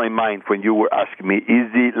comes to my mind when you were asking me, is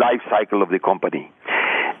the life cycle of the company.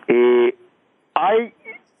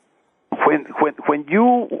 When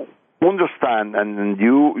you understand and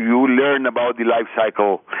you learn about the life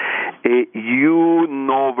cycle, you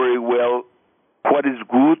know very well what is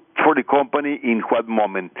good for the company in what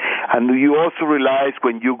moment. And you also realize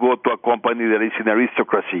when you go to a company that is in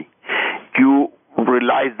aristocracy, you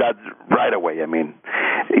realize that right away. I mean,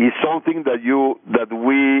 it's something that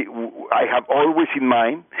I have always in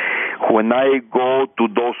mind when I go to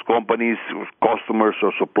those companies, customers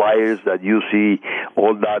or suppliers that you see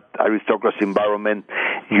all that aristocracy environment.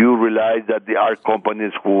 You realize that there are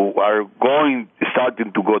companies who are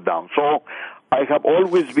starting to go down. So I have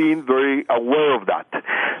always been very aware of that,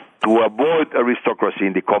 to avoid aristocracy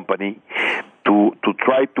in the company, to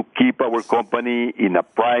try to keep our company in a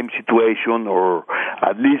prime situation, or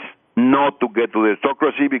at least not to get to the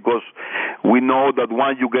aristocracy, because we know that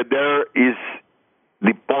once you get there is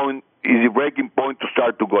the breaking point to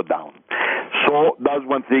start to go down. So that's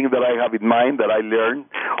one thing that I have in mind that I learned.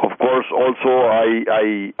 Of course, also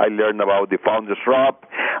I learned about the Founders Trap.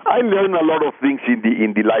 I learned a lot of things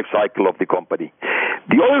in the life cycle of the company.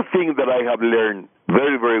 The other thing that I have learned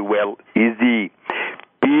very, very well is the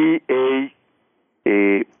EI.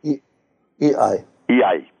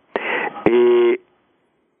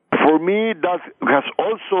 For me, that has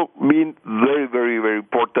also been very, very, very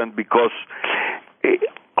important, because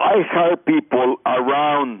I have people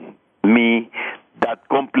around me that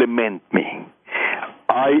complement me.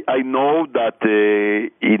 I know that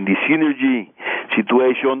in the synergy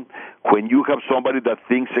situation, when you have somebody that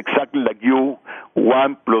thinks exactly like you,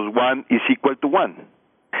 1 + 1 is equal to 1.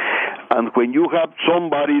 And when you have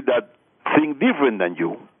somebody that thinks different than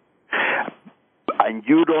you, and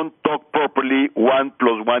you don't talk properly, 1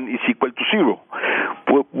 + 1 is equal to 0.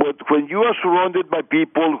 But when you are surrounded by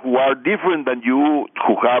people who are different than you,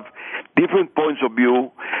 who have different points of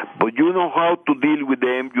view, but you know how to deal with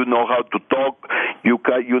them, you know how to talk, you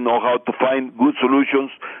know how to find good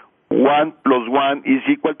solutions, 1 + 1 is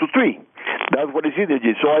equal to 3. That's what is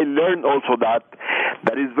synergy. So I learned also that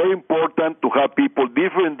it's very important to have people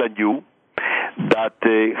different than you, that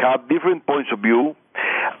have different points of view.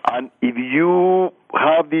 And if you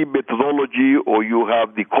have the methodology or you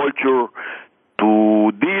have the culture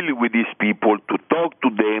to deal with these people, to talk to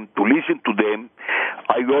them, to listen to them,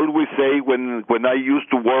 I always say when I used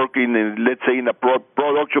to work in a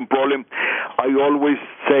production problem, I always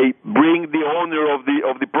say bring the owner of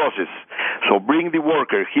the process. So bring the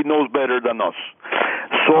worker. He knows better than us.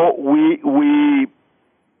 So we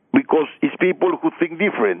because it's people who think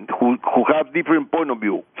different, who have different point of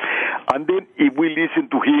view. And then if we listen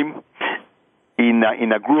to him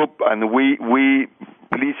in a group and we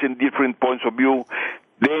listen different points of view,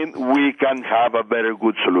 then we can have a very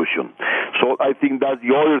good solution. So I think that's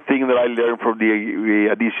the other thing that I learned from the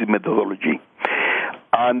adhesive methodology.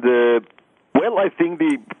 And, I think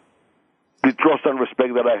the trust and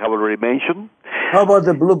respect that I have already mentioned. How about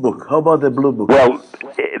the Blue Book? Well,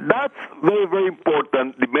 that's very, very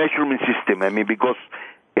important, the measurement system. I mean, because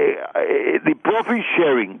the profit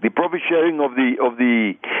sharing of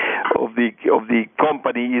the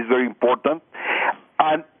company is very important,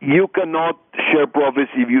 and you cannot share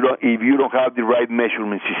profits if you don't have the right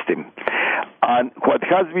measurement system. And what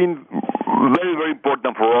has been very, very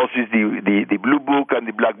important for us is the Blue Book and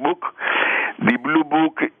the Black Book. The Blue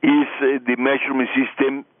Book is the measurement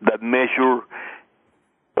system that measure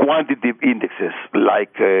quantitative indexes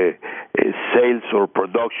like sales or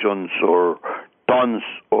productions or tons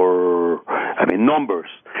or numbers,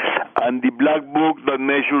 and the Black Book that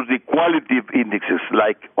measures the qualitative indexes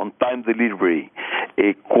like on-time delivery,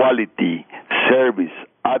 quality, service,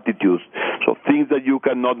 attitudes, so things that you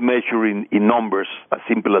cannot measure in numbers, as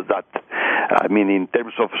simple as that. I mean, in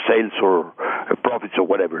terms of sales or profits or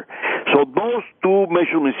whatever. So those two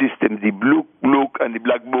measurement systems, the Blue Book and the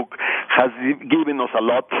Black Book, has given us a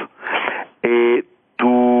lot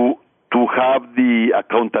to have the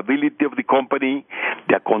accountability of the company,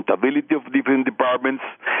 the accountability of different departments,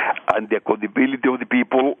 and the accountability of the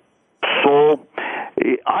people. So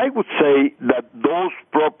I would say that those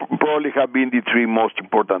probably have been the three most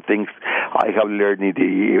important things I have learned in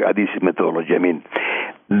the adhesive methodology. I mean,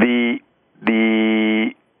 the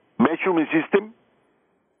measurement system,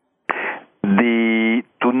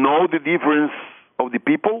 to know the difference of the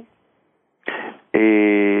people,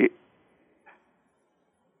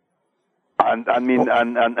 and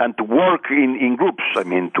to work in groups. I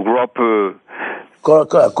mean, to grow up.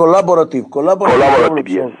 Collaborative,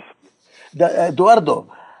 yes. Eduardo,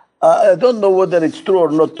 I don't know whether it's true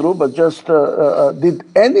or not true, but just did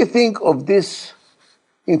anything of this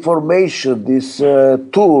information, these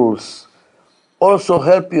tools, also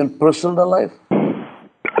help you in personal life?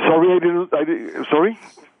 Sorry?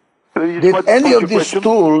 Did any of these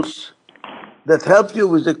tools that help you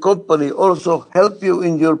with the company also help you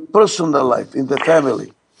in your personal life, in the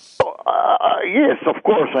family? Yes, of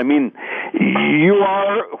course. I mean, you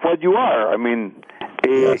are what you are. I mean,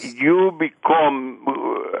 yes. You become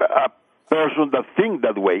a person that thinks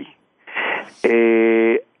that way.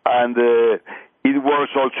 And it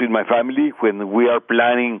works also in my family when we are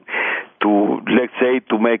planning to, let's say,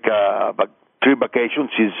 to make a trip vacation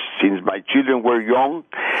since my children were young.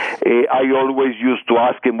 I always used to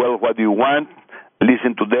ask them, well, what do you want?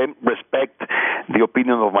 Listen to them, respect the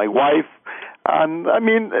opinion of my wife. And, I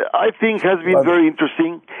mean, I think has been very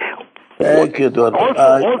interesting. Thank you, Eduardo.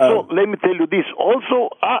 Also, let me tell you this.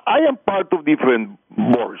 Also, I am part of different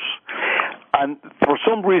boards. And for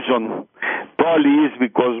some reason, probably is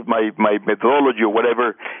because my methodology or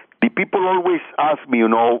whatever, the people always ask me,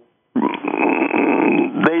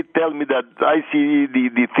 they tell me that I see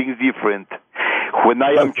the things different. When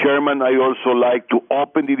I am chairman, I also like to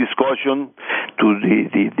open the discussion to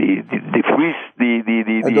the freeze.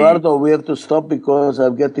 Eduardo, we have to stop because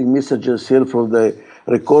I'm getting messages here from the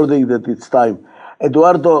recording that it's time.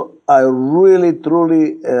 Eduardo, I really,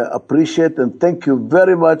 truly appreciate and thank you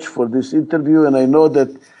very much for this interview. And I know that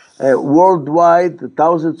worldwide,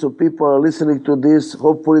 thousands of people are listening to this.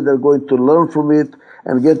 Hopefully, they're going to learn from it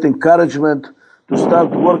and get encouragement to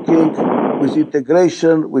start working with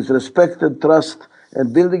integration, with respect and trust,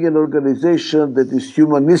 and building an organization that is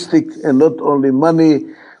humanistic and not only money.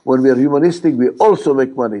 When we are humanistic, we also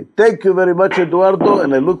make money. Thank you very much, Eduardo,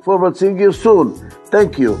 and I look forward to seeing you soon.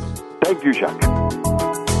 Thank you. Thank you, Jacques.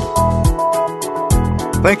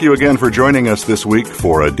 Thank you again for joining us this week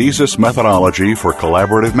for Adhesis Methodology for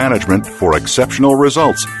Collaborative Management for Exceptional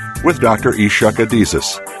Results with Dr. Ishak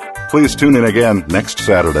Adhesis. Please tune in again next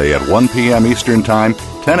Saturday at 1 p.m. Eastern Time,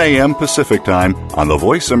 10 a.m. Pacific Time on the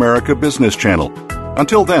Voice America Business Channel.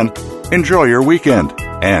 Until then, enjoy your weekend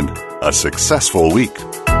and a successful week.